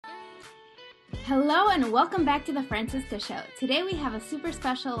Hello and welcome back to the Franciska Show. Today we have a super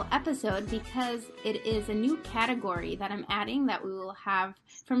special episode because it is a new category that I'm adding that we will have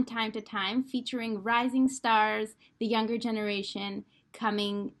from time to time featuring rising stars, the younger generation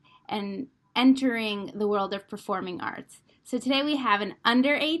coming and entering the world of performing arts. So today we have an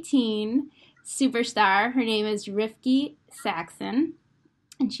under 18 superstar. Her name is Rivky Saxon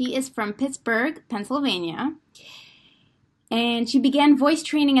and she is from Pittsburgh, Pennsylvania. And she began voice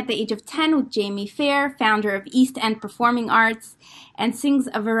training at the age of 10 with Jamie Fair, founder of East End Performing Arts, and sings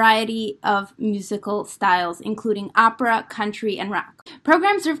a variety of musical styles, including opera, country, and rock.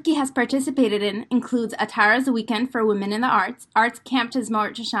 Programs Rivky has participated in includes Atara's Weekend for Women in the Arts Camp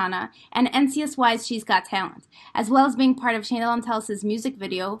Tizmor Shoshana, and NCSY's She's Got Talent, as well as being part of Shana Lantelis' music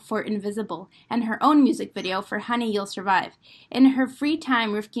video for Invisible and her own music video for Honey, You'll Survive. In her free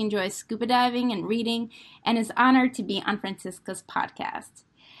time, Rivky enjoys scuba diving and reading and is honored to be on Franciska's podcast.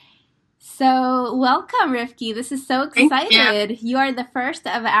 So, welcome, Rivky. This is so excited. You are the first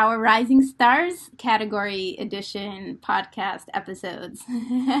of our Rising Stars category edition podcast episodes.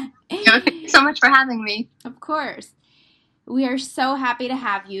 Thank you so much for having me. Of course. We are so happy to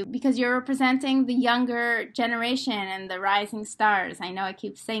have you because you're representing the younger generation and the rising stars. I know I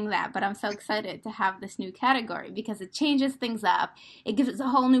keep saying that, but I'm so excited to have this new category because it changes things up. It gives us a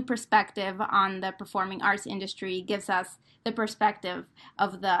whole new perspective on the performing arts industry. It gives us the perspective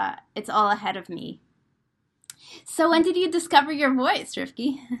of the it's all ahead of me. So when did you discover your voice,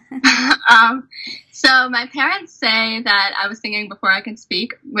 Rivky? So my parents say that I was singing before I could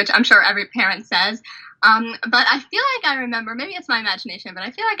speak, which I'm sure every parent says. But I feel like I remember, maybe it's my imagination, but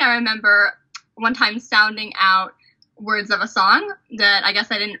I feel like I remember one time sounding out words of a song that I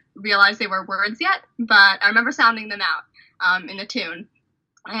guess I didn't realize they were words yet, but I remember sounding them out in a tune.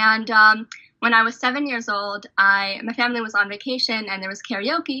 And when I was 7 years old, my family was on vacation and there was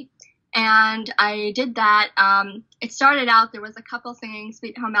karaoke. And I did that. It started out, there was a couple singing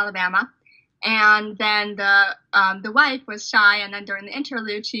Sweet Home Alabama. And then the wife was shy, and then during the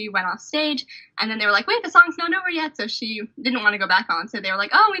interlude, she went off stage. And then they were like, wait, the song's not over yet. So she didn't want to go back on. So they were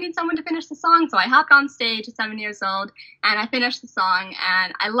like, oh, we need someone to finish the song. So I hopped on stage at 7 years old, and I finished the song,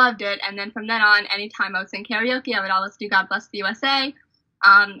 and I loved it. And then from then on, anytime I was in karaoke, I would always do God Bless the USA.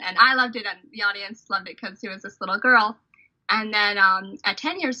 And I loved it, and the audience loved it because it was this little girl. And then at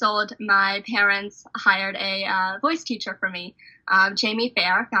 10 years old, my parents hired a voice teacher for me, Jamie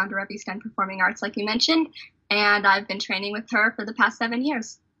Fair, founder of East End Performing Arts, like you mentioned, and I've been training with her for the past 7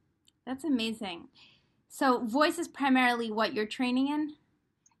 years. That's amazing. So voice is primarily what you're training in?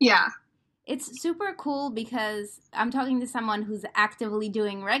 Yeah. It's super cool because I'm talking to someone who's actively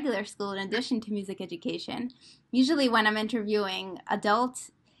doing regular school in addition to music education. Usually when I'm interviewing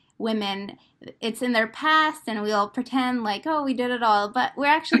adult women, it's in their past and we all pretend like, oh, we did it all, but we're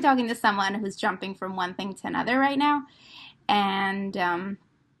actually talking to someone who's jumping from one thing to another right now. And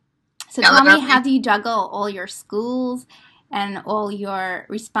so tell me, how do you juggle all your schools and all your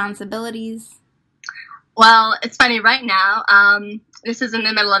responsibilities? Well, it's funny right now. This is in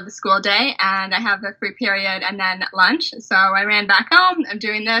the middle of the school day and I have a free period and then lunch. So I ran back home, I'm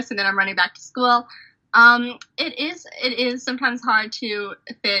doing this, and then I'm running back to school. It is sometimes hard to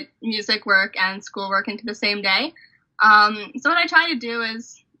fit music work and school work into the same day. So what I try to do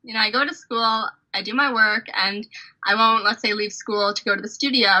is, I go to school, I do my work, and I won't, let's say, leave school to go to the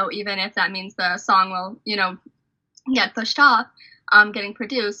studio, even if that means the song will, get pushed off, getting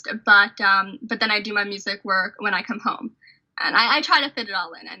produced. But then I do my music work when I come home. And I try to fit it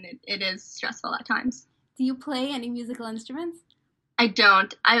all in, and it is stressful at times. Do you play any musical instruments? I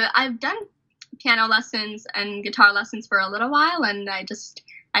don't. I've done piano lessons and guitar lessons for a little while, and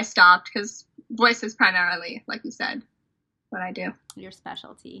I stopped because voice is primarily, like you said, what I do. Your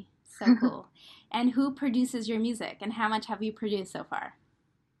specialty. So cool. And who produces your music, and how much have you produced so far?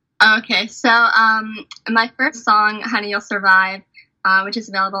 Okay, so my first song, Honey, You'll Survive, which is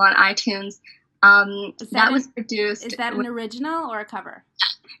available on iTunes, that was produced. Is that an original or a cover?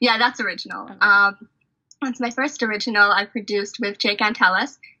 Yeah, that's original. Okay. That's my first original I produced with Jake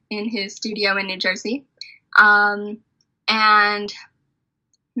Antelis in his studio in New Jersey. And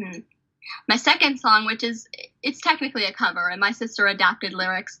my second song, it's technically a cover, and my sister adapted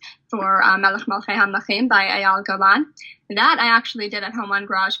lyrics for Melech Malchei HaMelachim by Eyal Golan. That I actually did at home on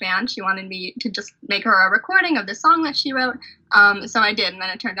GarageBand. She wanted me to just make her a recording of the song that she wrote. So I did, and then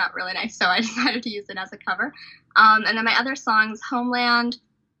it turned out really nice, so I decided to use it as a cover. And then my other songs, Homeland,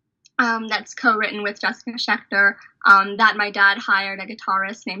 that's co-written with Jessica Schechter, that my dad hired a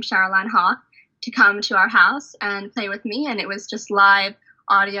guitarist named Sherilyn Hawk to come to our house and play with me, and it was just live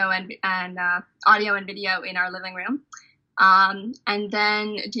audio and video in our living room. And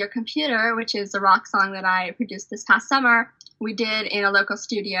then Dear Computer, which is a rock song that I produced this past summer, we did in a local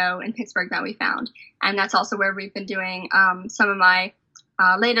studio in Pittsburgh that we found. And that's also where we've been doing some of my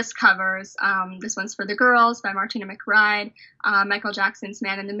latest covers. This one's For the Girls by Martina McBride, Michael Jackson's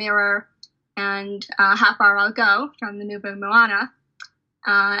Man in the Mirror, and How Far I'll Go from the new book Moana.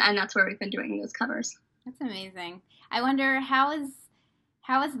 And that's where we've been doing those covers. That's amazing. I wonder, how is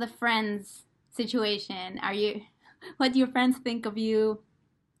the Friends situation? What do your friends think of you?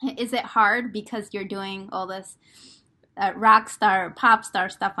 Is it hard because you're doing all this rock star, pop star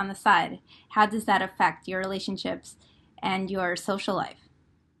stuff on the side? How does that affect your relationships and your social life?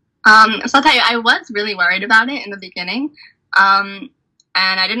 So I'll tell you, I was really worried about it in the beginning. And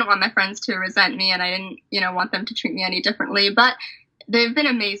I didn't want my friends to resent me, and I didn't, want them to treat me any differently. But they've been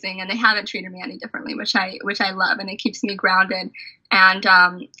amazing, and they haven't treated me any differently, which I love, and it keeps me grounded. And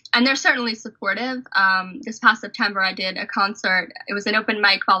they're certainly supportive. This past September, I did a concert. It was an open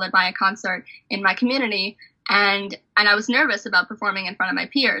mic followed by a concert in my community, and I was nervous about performing in front of my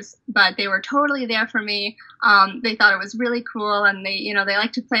peers, but they were totally there for me. They thought it was really cool, and they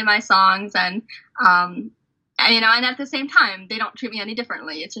like to play my songs, and and at the same time, they don't treat me any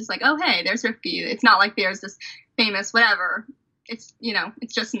differently. It's just like, oh, hey, there's Rivky. It's not like there's this famous whatever. It's,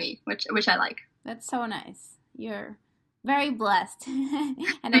 it's just me, which I like. That's so nice. You're very blessed, and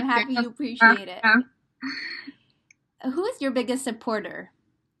I'm happy you appreciate it. Who is your biggest supporter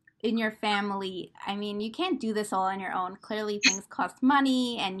in your family? I mean, you can't do this all on your own. Clearly, things cost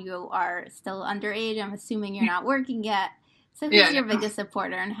money, and you are still underage. I'm assuming you're not working yet. So who's your biggest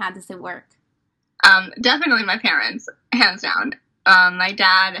supporter, and how does it work? Definitely my parents, hands down. My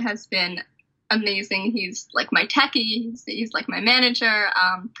dad has been amazing. He's like my techie. He's like my manager.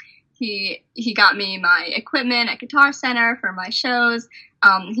 He got me my equipment at Guitar Center for my shows.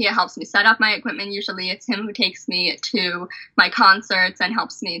 He helps me set up my equipment. Usually it's him who takes me to my concerts and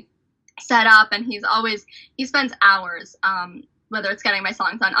helps me set up. And he spends hours, whether it's getting my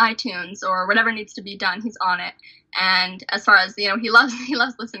songs on iTunes or whatever needs to be done, he's on it. And as far as, he loves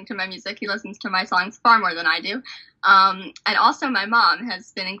listening to my music. He listens to my songs far more than I do. And also my mom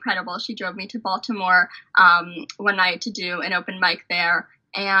has been incredible. She drove me to Baltimore one night to do an open mic there.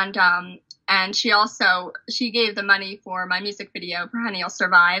 And she gave the money for my music video for Honey, You'll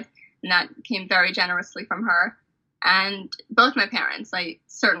Survive. And that came very generously from her. And both my parents, I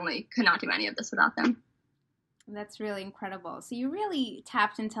certainly could not do any of this without them. That's really incredible. So you really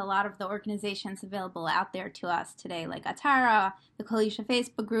tapped into a lot of the organizations available out there to us today, like Atara, the Kalisha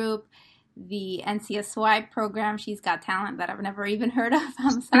Facebook group, the NCSY program, She's Got Talent, that I've never even heard of.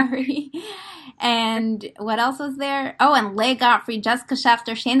 I'm sorry. And what else was there? Oh, and Leigh Gottfried, Jessica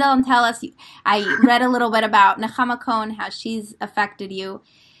Schefter, Shandell and Tellis. I read a little bit about Nechama Cohen, how she's affected you.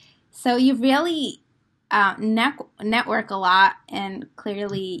 So you really network a lot, and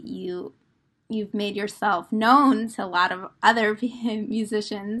clearly you've made yourself known to a lot of other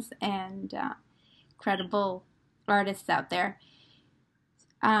musicians and credible artists out there.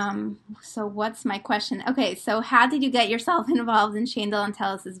 So what's my question? Okay, so how did you get yourself involved in Shandell and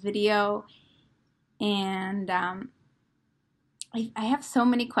Tellis' video? And I have so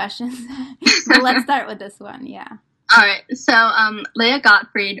many questions, but let's start with this one, yeah. All right, so Leah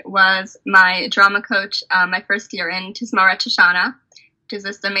Gottfried was my drama coach my first year in Tismaret Shoshana, which is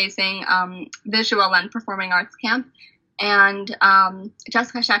this amazing visual and performing arts camp. And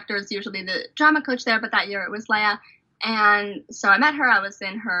Jessica Schefter is usually the drama coach there, but that year it was Leah. And so I met her. I was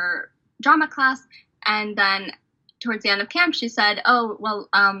in her drama class. And then towards the end of camp, she said, oh, well,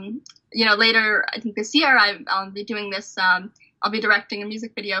 later, I think this year, I'll be doing this, I'll be directing a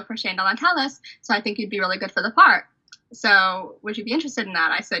music video for Shandell and Tellis. So I think you'd be really good for the part. So would you be interested in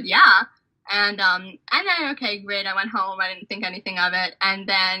that? I said, yeah. And then, okay, great. I went home. I didn't think anything of it. And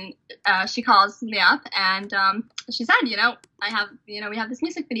then she calls me up and she said, we have this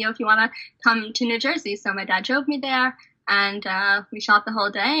music video if you want to come to New Jersey. So my dad drove me there and we shot the whole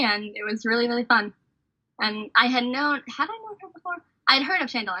day and it was really, really fun. And had I known her before? I'd heard of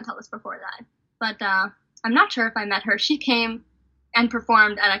Shandell and Tellis before that, but I'm not sure if I met her. She came and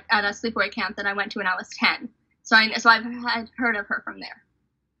performed at a sleepaway camp that I went to when I was 10. So I've heard of her from there.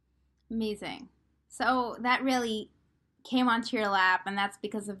 Amazing. So that really came onto your lap, and that's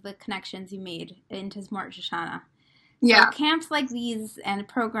because of the connections you made in Tismaret Shoshana. Yeah. So camps like these and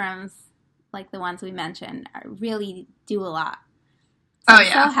programs like the ones we mentioned really do a lot. So I'm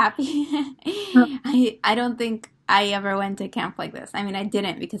so happy. I don't think I ever went to a camp like this. I mean, I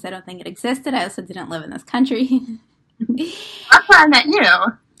didn't because I don't think it existed. I also didn't live in this country. That's why I met you.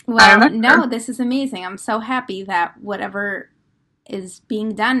 Well, no, this is amazing. I'm so happy that whatever is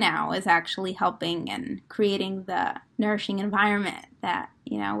being done now is actually helping and creating the nourishing environment that,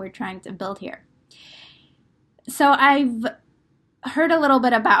 we're trying to build here. So I've heard a little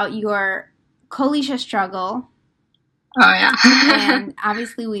bit about your Kolisha struggle. Oh, yeah. And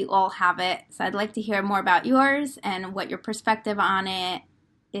obviously we all have it. So I'd like to hear more about yours and what your perspective on it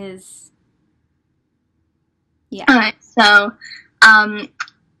is. Yeah. All right.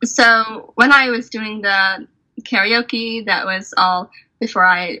 So when I was doing the karaoke, that was all before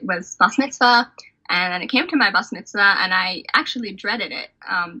I was bas mitzvah. And then it came to my bas mitzvah, and I actually dreaded it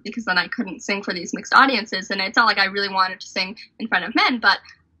because then I couldn't sing for these mixed audiences. And it's not like I really wanted to sing in front of men, but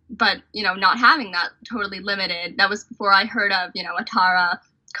not having that totally limited. That was before I heard of, Atara,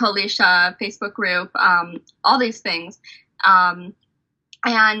 Kolisha, Facebook group, all these things.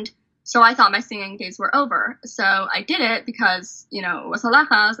 And so I thought my singing days were over. So I did it because, it was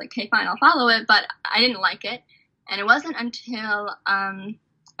halacha. I was like, okay, fine, I'll follow it. But I didn't like it. And it wasn't until, I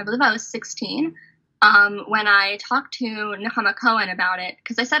believe I was 16, when I talked to Nechama Cohen about it.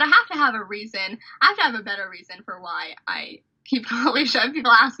 Because I said, I have to have a reason. I have to have a better reason for why I keep Kolisha.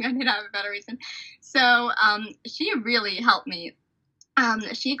 People ask me, I need to have a better reason. So she really helped me.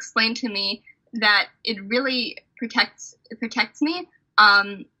 She explained to me that it really protects me.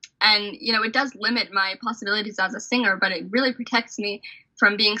 And, it does limit my possibilities as a singer, but it really protects me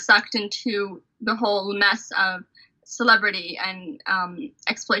from being sucked into the whole mess of celebrity and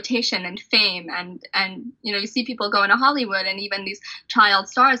exploitation and fame. And you see people go into Hollywood and even these child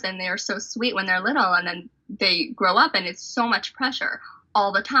stars, and they are so sweet when they're little, and then they grow up and it's so much pressure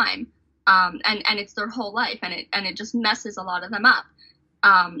all the time. And it's their whole life, and it just messes a lot of them up.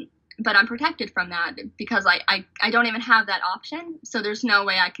 But I'm protected from that because I don't even have that option. So there's no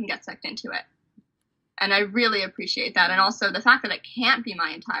way I can get sucked into it. And I really appreciate that. And also the fact that it can't be my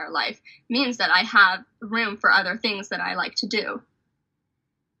entire life means that I have room for other things that I like to do.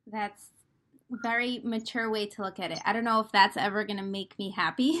 That's a very mature way to look at it. I don't know if that's ever going to make me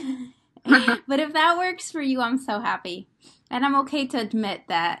happy. But if that works for you, I'm so happy. And I'm okay to admit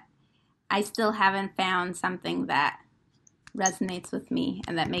that I still haven't found something that resonates with me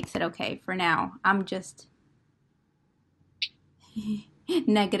and that makes it okay for now. I'm just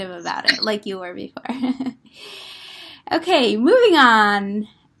negative about it like you were before. Okay, moving on.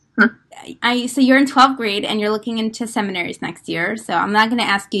 So you're in 12th grade and you're looking into seminaries next year. So I'm not going to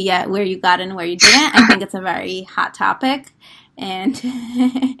ask you yet where you got and where you didn't. I think it's a very hot topic. And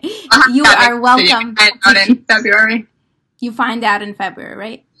you are welcome. In February. You find out in February,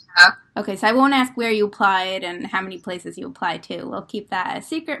 right? Yeah. Okay, so I won't ask where you applied and how many places you applied to. We'll keep that a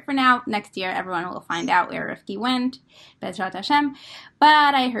secret for now. Next year, everyone will find out where Rivky went, Bezrat Hashem.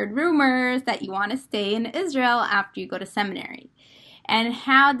 But I heard rumors that you want to stay in Israel after you go to seminary. And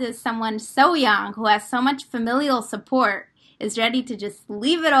how does someone so young, who has so much familial support, is ready to just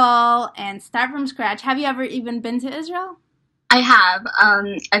leave it all and start from scratch? Have you ever even been to Israel? I have.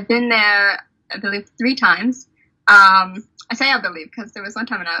 I've been there, I believe, 3 times. I say I believe because there was one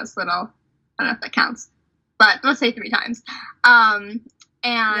time when I was little. I don't know if that counts, but let's say 3 times. And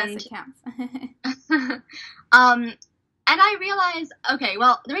yes, it counts. And I realized, okay,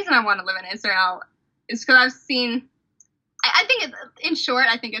 well, the reason I want to live in Israel is because I've seen. I think, in short,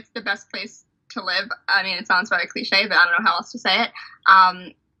 I think it's the best place to live. I mean, it sounds very cliche, but I don't know how else to say it.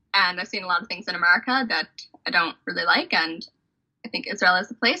 And I've seen a lot of things in America that I don't really like, and I think Israel is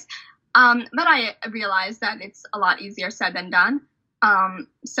the place. But I realized that it's a lot easier said than done.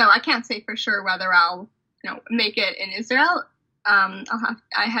 So I can't say for sure whether I'll, make it in Israel.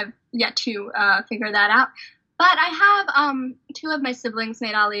 I have yet to figure that out. But I have 2 of my siblings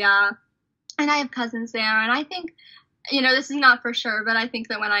made Aliyah, and I have cousins there. And I think, this is not for sure, but I think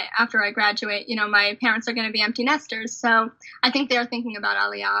that after I graduate, my parents are going to be empty nesters. So I think they're thinking about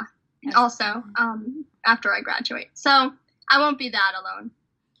Aliyah also after I graduate. So I won't be that alone.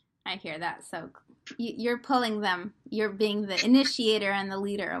 I hear that. So you're pulling them. You're being the initiator and the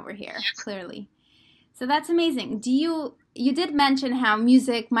leader over here, clearly. So that's amazing. You did mention how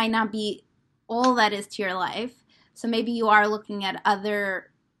music might not be all that is to your life. So maybe you are looking at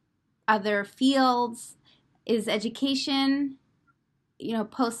other fields. Is education,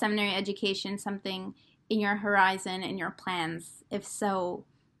 post-seminary education, something in your horizon, in your plans? If so,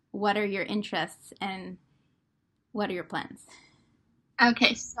 what are your interests and what are your plans?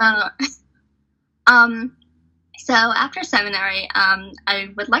 Okay, so after seminary, I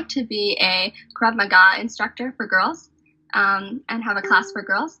would like to be a Krav Maga instructor for girls, and have a class for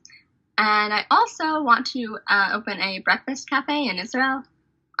girls. And I also want to open a breakfast cafe in Israel.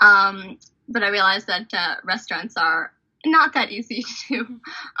 But I realized that restaurants are not that easy to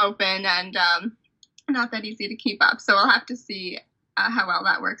open and not that easy to keep up. So I'll have to see how well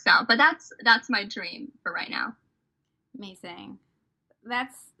that works out. But that's my dream for right now. Amazing.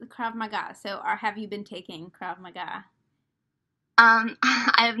 That's Krav Maga. So have you been taking Krav Maga? I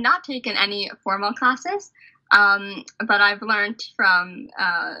have not taken any formal classes, but I've learned from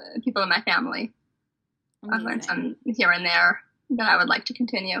people in my family. Amazing. I've learned some here and there that I would like to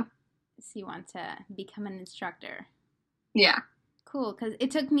continue. So you want to become an instructor? Yeah. Cool, because it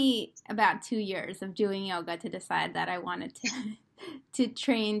took me about 2 years of doing yoga to decide that I wanted to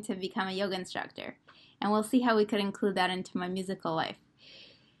train to become a yoga instructor. And we'll see how we could include that into my musical life.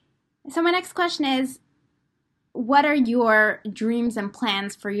 So my next question is, what are your dreams and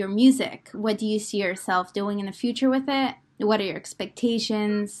plans for your music? What do you see yourself doing in the future with it? What are your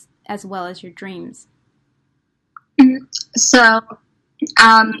expectations as well as your dreams? So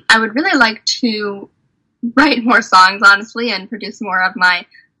I would really like to write more songs, honestly, and produce more of my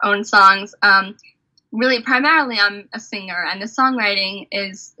own songs. Really, primarily, I'm a singer, and the songwriting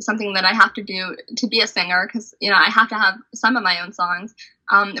is something that I have to do to be a singer because, I have to have some of my own songs,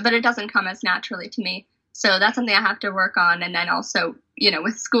 but it doesn't come as naturally to me. So that's something I have to work on. And then also,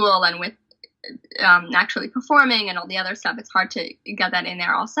 with school and with actually performing and all the other stuff, it's hard to get that in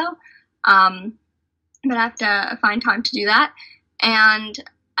there also. But I have to find time to do that. And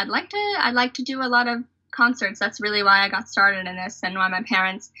I'd like to do a lot of concerts. That's really why I got started in this, and why my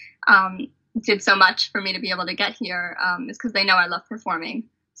parents did so much for me to be able to get here, is because they know I love performing.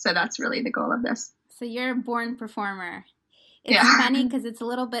 So that's really the goal of this. So you're a born performer. It's funny because it's a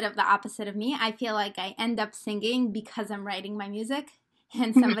little bit of the opposite of me. I feel like I end up singing because I'm writing my music,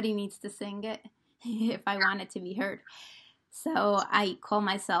 and somebody needs to sing it if I want it to be heard. So I call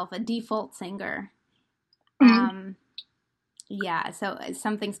myself a default singer. So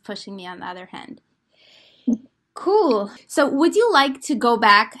something's pushing me on the other hand. Cool. So would you like to go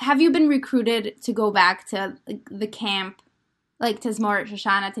back? Have you been recruited to go back to the camp, like to Zmor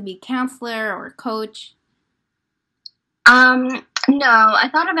Shoshana, to be counselor or coach? No, I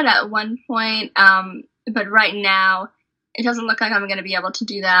thought of it at one point, but right now it doesn't look like I'm going to be able to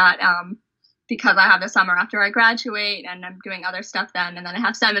do that, because I have the summer after I graduate, and I'm doing other stuff then, and then I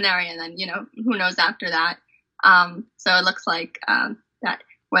have seminary, and then, who knows after that. So it looks like that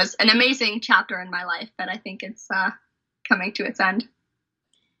was an amazing chapter in my life, but I think it's coming to its end.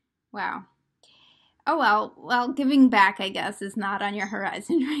 Wow. Oh, well, giving back, I guess, is not on your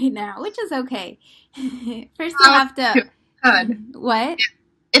horizon right now, which is okay. First you have to... Good. What?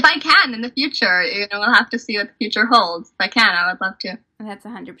 If I can in the future, we'll have to see what the future holds. If I can, I would love to. That's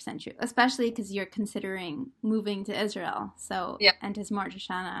 100% true, especially because you're considering moving to Israel. So, yeah. And to Zmor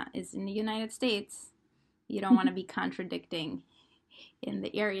Shoshana is in the United States. You don't want to be contradicting in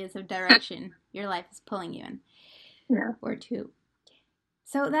the areas of direction your life is pulling you in. Yeah. Or to.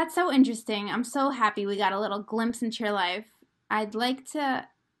 So that's so interesting. I'm so happy we got a little glimpse into your life. I'd like to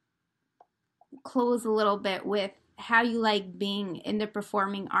close a little bit with how you like being in the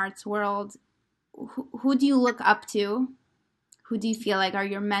performing arts world. Who do you look up to? Who do you feel like are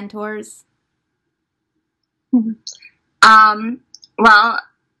your mentors? Well,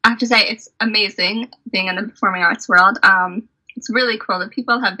 I have to say it's amazing being in the performing arts world. It's really cool. The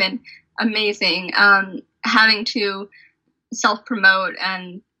people have been amazing. Having to self-promote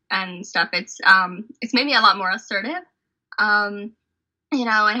and stuff, it's made me a lot more assertive. And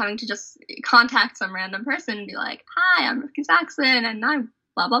having to just contact some random person and be like, "Hi, I'm Rivky Saxon, and I'm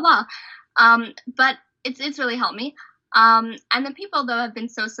blah blah blah." But it's really helped me. And the people though have been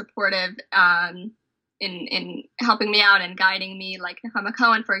so supportive in helping me out and guiding me. Like Nechama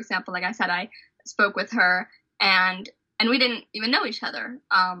Cohen, for example, like I said, I spoke with her and we didn't even know each other.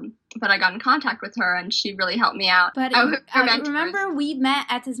 But I got in contact with her, and she really helped me out. But remember we met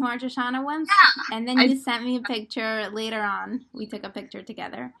at the Zmor Shoshana once? Yeah. And then you sent me a picture later on. We took a picture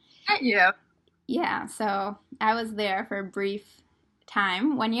together. Yeah. Yeah, so I was there for a brief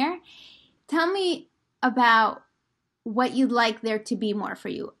time, 1 year. Tell me about what you'd like there to be more for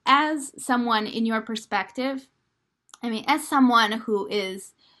you. As someone in your perspective, as someone who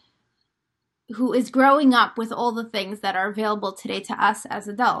is growing up with all the things that are available today to us as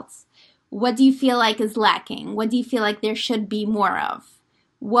adults, what do you feel like is lacking? What do you feel like there should be more of?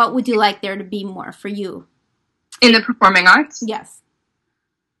 What would you like there to be more for you? In the performing arts? Yes.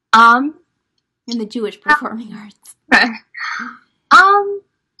 In the Jewish performing arts.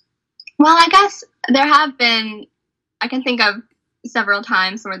 Well, I guess there have been, I can think of several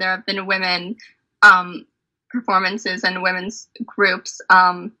times where there have been women performances and women's groups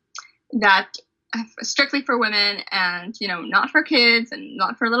that strictly for women and, not for kids and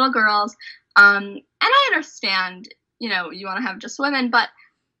not for little girls. And I understand, you want to have just women, but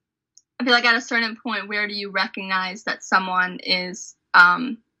feel like at a certain point, where do you recognize that someone is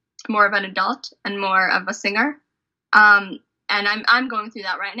more of an adult and more of a singer? And I'm going through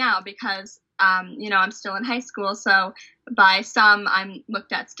that right now because, I'm still in high school. So by some, I'm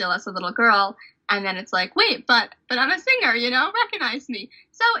looked at still as a little girl. And then it's like, wait, but I'm a singer, recognize me.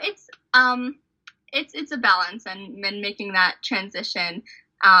 So it's a balance and making that transition.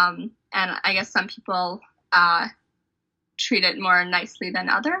 And I guess some people treat it more nicely than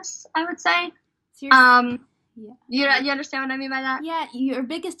others, I would say. You understand what I mean by that? Yeah, your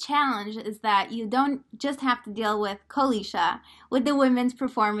biggest challenge is that you don't just have to deal with Kolisha, with the women's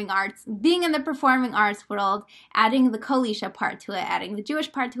performing arts, being in the performing arts world, adding the Kolisha part to it, adding the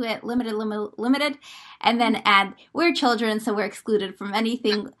Jewish part to it, limited, and then add, we're children, so we're excluded from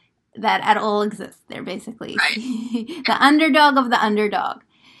anything that at all exists there, basically. Right. The underdog of the underdog.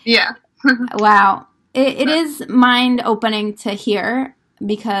 Yeah. Wow. It is mind-opening to hear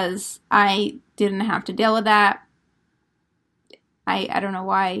because I didn't have to deal with that. I don't know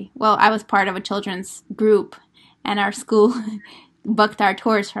why. Well, I was part of a children's group, and our school booked our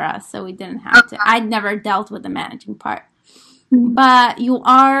tours for us, so we didn't have to. I'd never dealt with the managing part. But you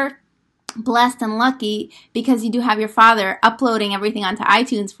are blessed and lucky because you do have your father uploading everything onto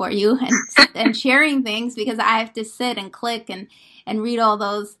iTunes for you and sharing things, because I have to sit and click and read all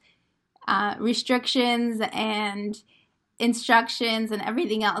those restrictions and instructions and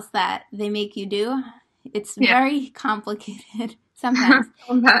everything else that they make you do. It's very complicated sometimes.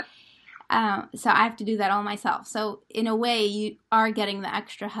 So I have to do that all myself. So in a way, you are getting the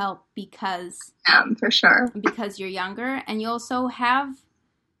extra help because for sure, because you're younger, and you also have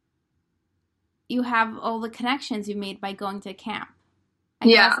all the connections you made by going to camp. I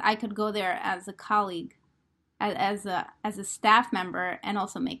guess I could go there as a colleague, as a staff member, and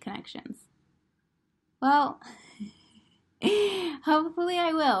also make connections. Well, hopefully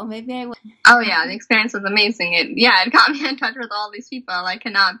I will. Maybe I will. Oh, yeah. The experience was amazing. It got me in touch with all these people. I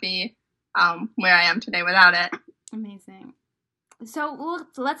cannot be where I am today without it. Amazing. So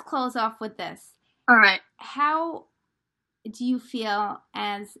let's close off with this. All right. How do you feel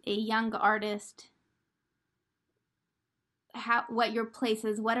as a young artist? What your place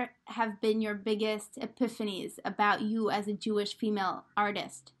is? What have been your biggest epiphanies about you as a Jewish female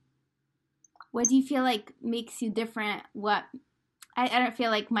artist? What do you feel like makes you different? I don't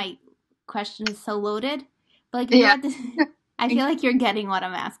feel like my question is so loaded, but I feel like you're getting what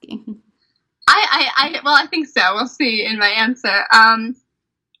I'm asking. I think so. We'll see in my answer.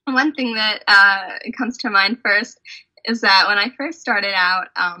 One thing that comes to mind first is that when I first started out,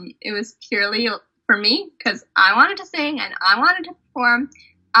 it was purely for me because I wanted to sing and I wanted to perform.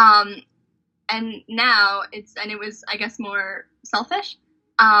 And now it was, I guess, more selfish.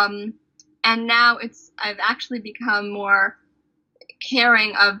 And now I've actually become more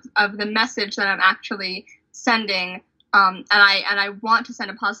caring of the message that I'm actually sending. And I want to send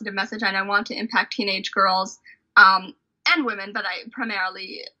a positive message, and I want to impact teenage girls, and women, but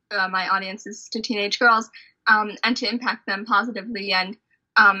primarily my audience is to teenage girls, and to impact them positively. And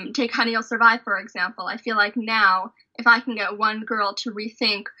take Honey, You'll Survive, for example. I feel like now, if I can get one girl to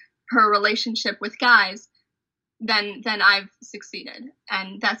rethink her relationship with guys, then I've succeeded.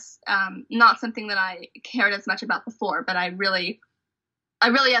 And that's not something that I cared as much about before, but I really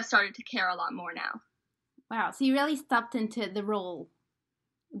have started to care a lot more now. Wow, so you really stepped into the role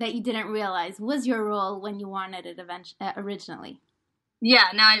that you didn't realize was your role when you wanted it originally. Yeah,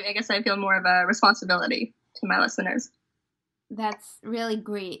 now I guess I feel more of a responsibility to my listeners. That's really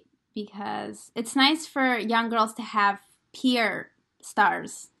great, because it's nice for young girls to have peer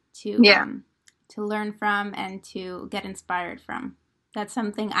stars to learn from and to get inspired from. That's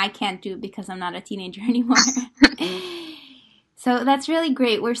something I can't do because I'm not a teenager anymore. So that's really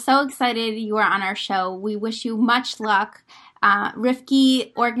great. We're so excited you are on our show. We wish you much luck.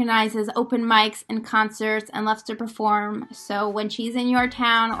 Rivky organizes open mics and concerts and loves to perform. So when she's in your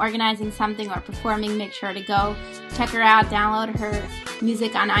town organizing something or performing, make sure to go check her out, download her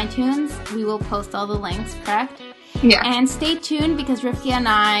music on iTunes. We will post all the links, correct? Yeah. And stay tuned, because Rivky and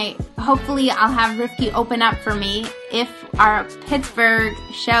hopefully I'll have Rivky open up for me if our Pittsburgh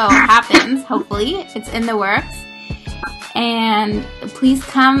show happens. Hopefully. It's in the works. And please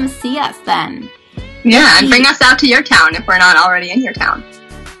come see us then. Yeah, and bring us out to your town if we're not already in your town.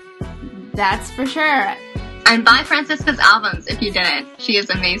 That's for sure. And buy Franciska's albums if you didn't. She is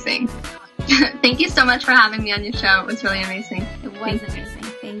amazing. Thank you so much for having me on your show. It was really amazing. It was amazing.